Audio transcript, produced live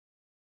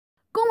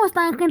¿Cómo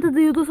están, gente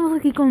de YouTube? Estamos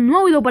aquí con un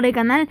nuevo video para el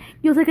canal.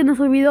 Yo sé que no he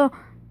subido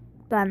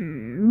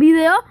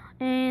video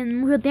en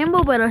mucho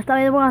tiempo, pero esta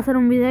vez voy a hacer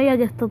un video. Ya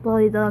está todo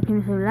editado aquí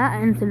en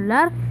el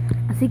celular.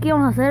 Así que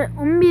vamos a hacer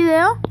un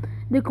video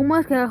de cómo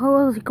descargar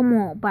juegos así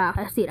como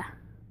para estirar.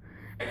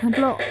 Por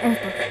ejemplo,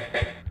 estos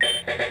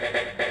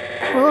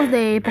juegos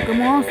de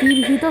Pokémon, sí,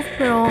 viejitos,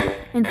 pero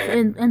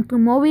en tu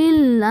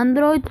móvil,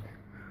 Android.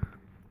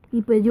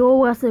 Y pues yo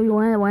voy a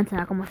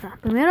enseñar cómo está.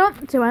 Primero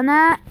se van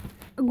a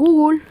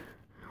Google.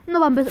 No,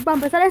 para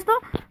empezar esto,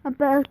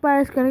 para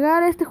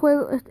descargar este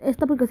juego,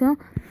 esta aplicación,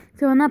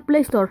 se van a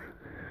Play Store.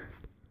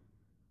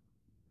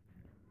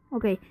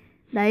 Ok,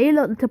 de ahí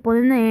se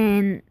ponen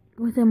en...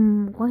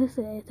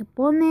 se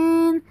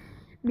ponen...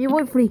 Mi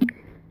Boy Free.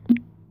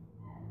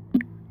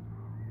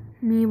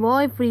 Mi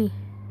Boy Free.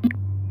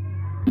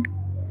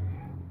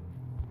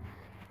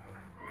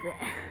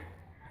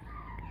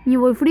 Mi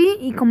Boy Free,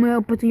 y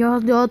como pues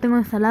yo tengo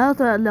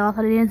instalado, le va a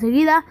salir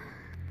enseguida.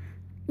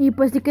 Y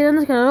pues si quieren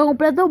descargarlo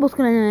completo,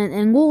 busquen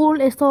en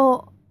Google.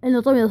 Esto en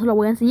otro video se lo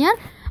voy a enseñar.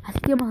 Así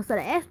que vamos a hacer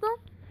esto.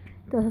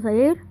 Te vas a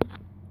salir.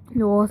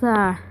 Luego vas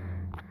a...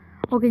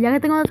 Ok, ya que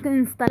tengo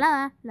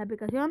instalada la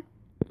aplicación,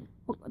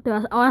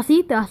 ahora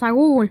sí te vas a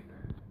Google.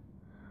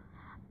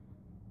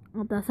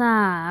 O te vas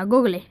a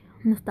Google.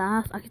 ¿Dónde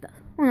estás? Aquí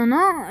estás. Bueno,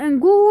 no, en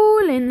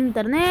Google, en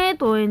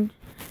internet o en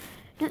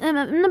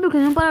una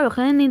aplicación para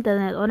bajar en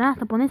internet. Ahora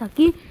te pones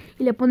aquí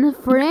y le pones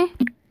free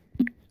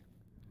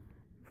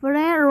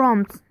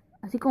ROMs,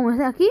 así como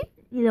ese aquí,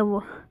 y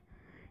luego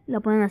lo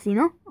ponen así,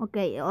 ¿no? Ok,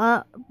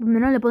 ahora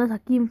primero le pones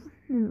aquí,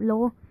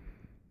 luego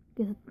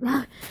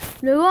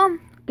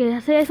que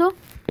hace eso,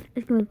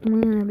 es que me estoy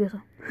muy nervioso.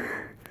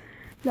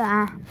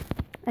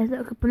 Es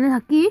lo que pones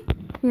aquí,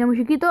 mira, muy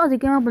chiquito, así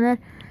que vamos a poner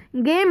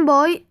Game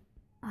Boy,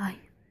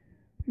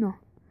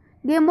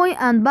 Game Boy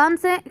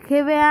Advance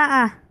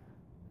GBA.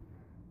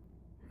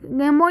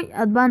 Game Boy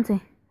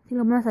Advance, si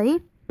lo pones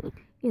ahí,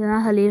 y te van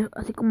a salir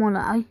así como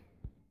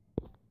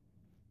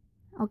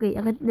ok,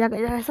 ya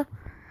eso.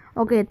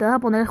 Ok, te vas a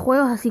poner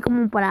juegos así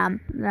como para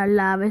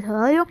la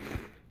abecedario.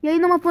 Y ahí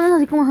nomás pones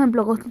así como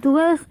ejemplo. Si tú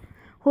ves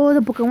juegos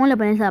de Pokémon, le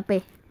pones la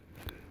P.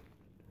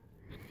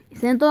 Y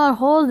sean todos los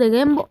juegos de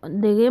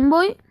Game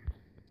Boy.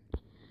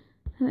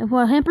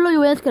 Por ejemplo, yo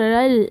voy a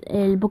descargar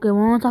el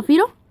Pokémon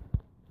Zafiro.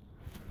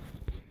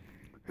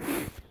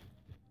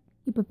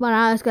 Y pues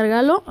para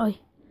descargarlo... cosa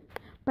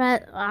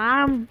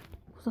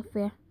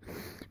fea.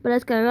 Para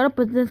descargarlo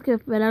pues tienes que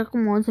esperar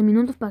como 11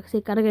 minutos para que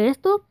se cargue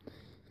esto.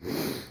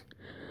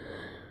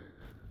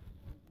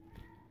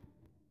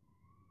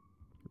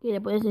 Y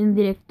le puedes en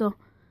directo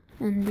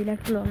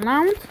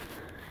launch.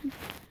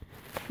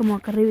 Como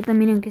acá arriba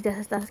miren que ya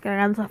se está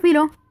descargando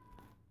Zafiro.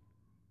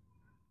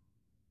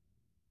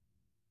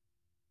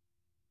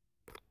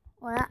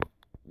 Ahora,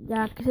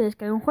 ya que se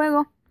descarga un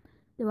juego,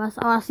 te vas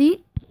ahora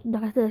sí, ya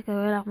que se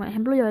descargó, por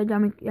ejemplo,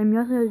 el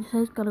mío se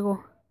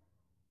descargó.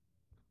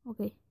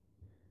 Ok.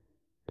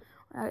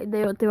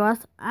 Ahora te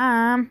vas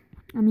a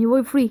mi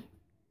Boy Free,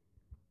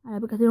 a la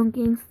aplicación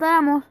que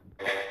instalamos.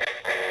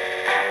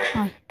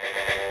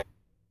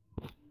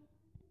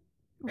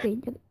 Ok,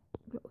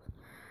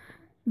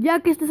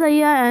 ya que estés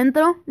ahí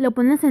adentro, lo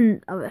pones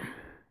en... A ver.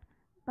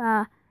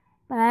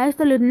 Para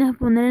esto le tienes que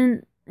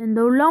poner en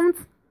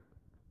downloads.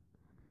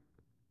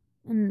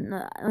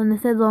 Donde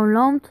esté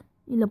download.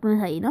 Y lo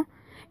pones ahí, ¿no?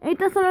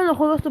 Ahorita son los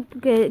juegos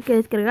que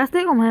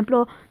descargaste. Como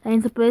ejemplo,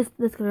 también se puede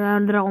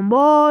descargar Dragon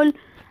Ball.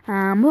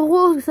 Muchos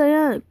juegos que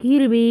salgan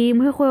Kirby.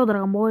 Muchos juegos de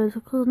Dragon Ball,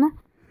 esas cosas, ¿no?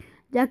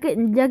 Ya que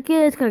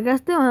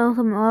descargaste,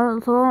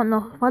 solo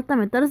nos falta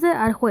meterse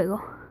al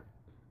juego.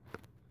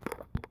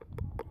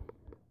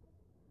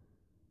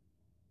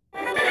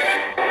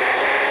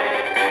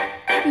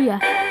 Y ya.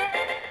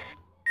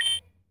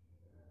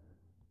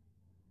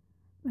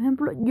 Por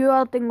ejemplo, yo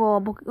ya tengo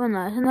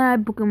bueno, ese no era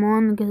el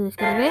Pokémon que se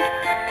descargué,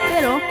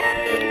 pero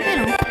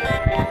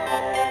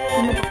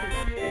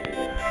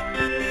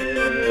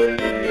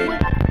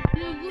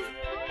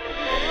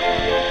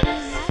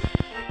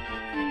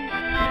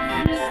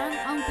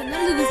aunque no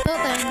les gustó,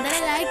 también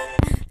dale like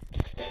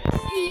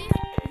y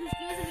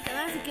suscríbete a mi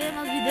canal si quieren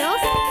más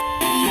videos.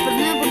 Y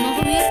perdona por no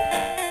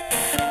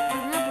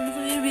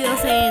subir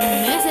videos en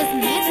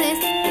meses.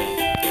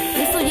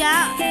 Esto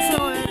ya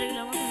lo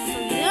arreglamos en otro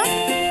video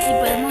y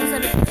podemos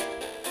hacer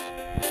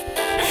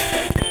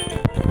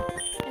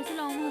esto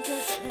lo vamos a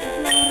hacer en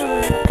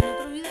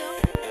otro video.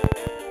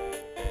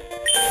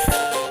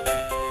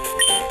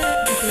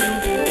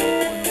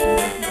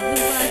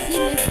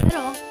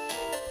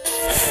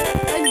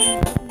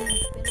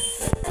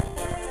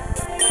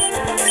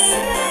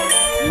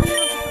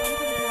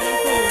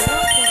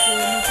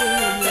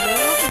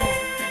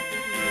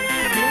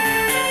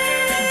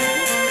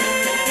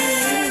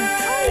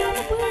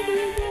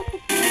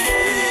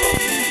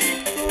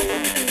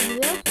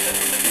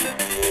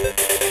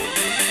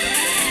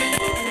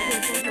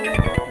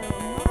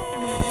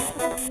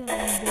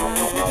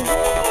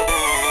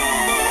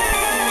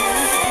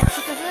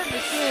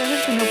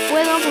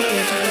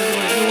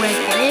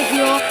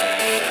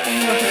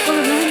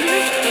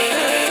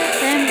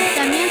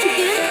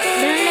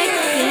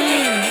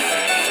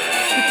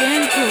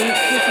 quieren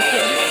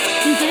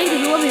si quieren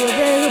que suba videos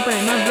de Super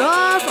Smash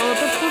Bros o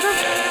otras cosas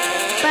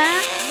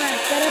para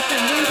estar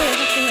pendiente de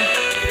esas cosas.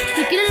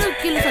 Si quieren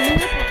que los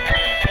salude,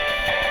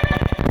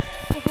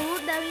 por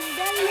favor David,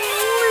 dale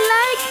un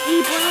like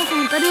y pon en los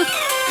comentarios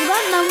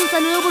Iván, dame un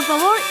saludo por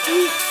favor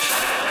y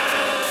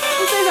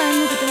ustedes saben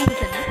lo que tengo que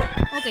hacer,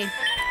 ¿no? Ok.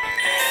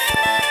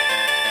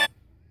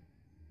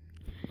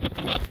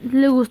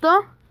 ¿Les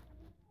gustó?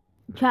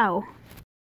 Chao.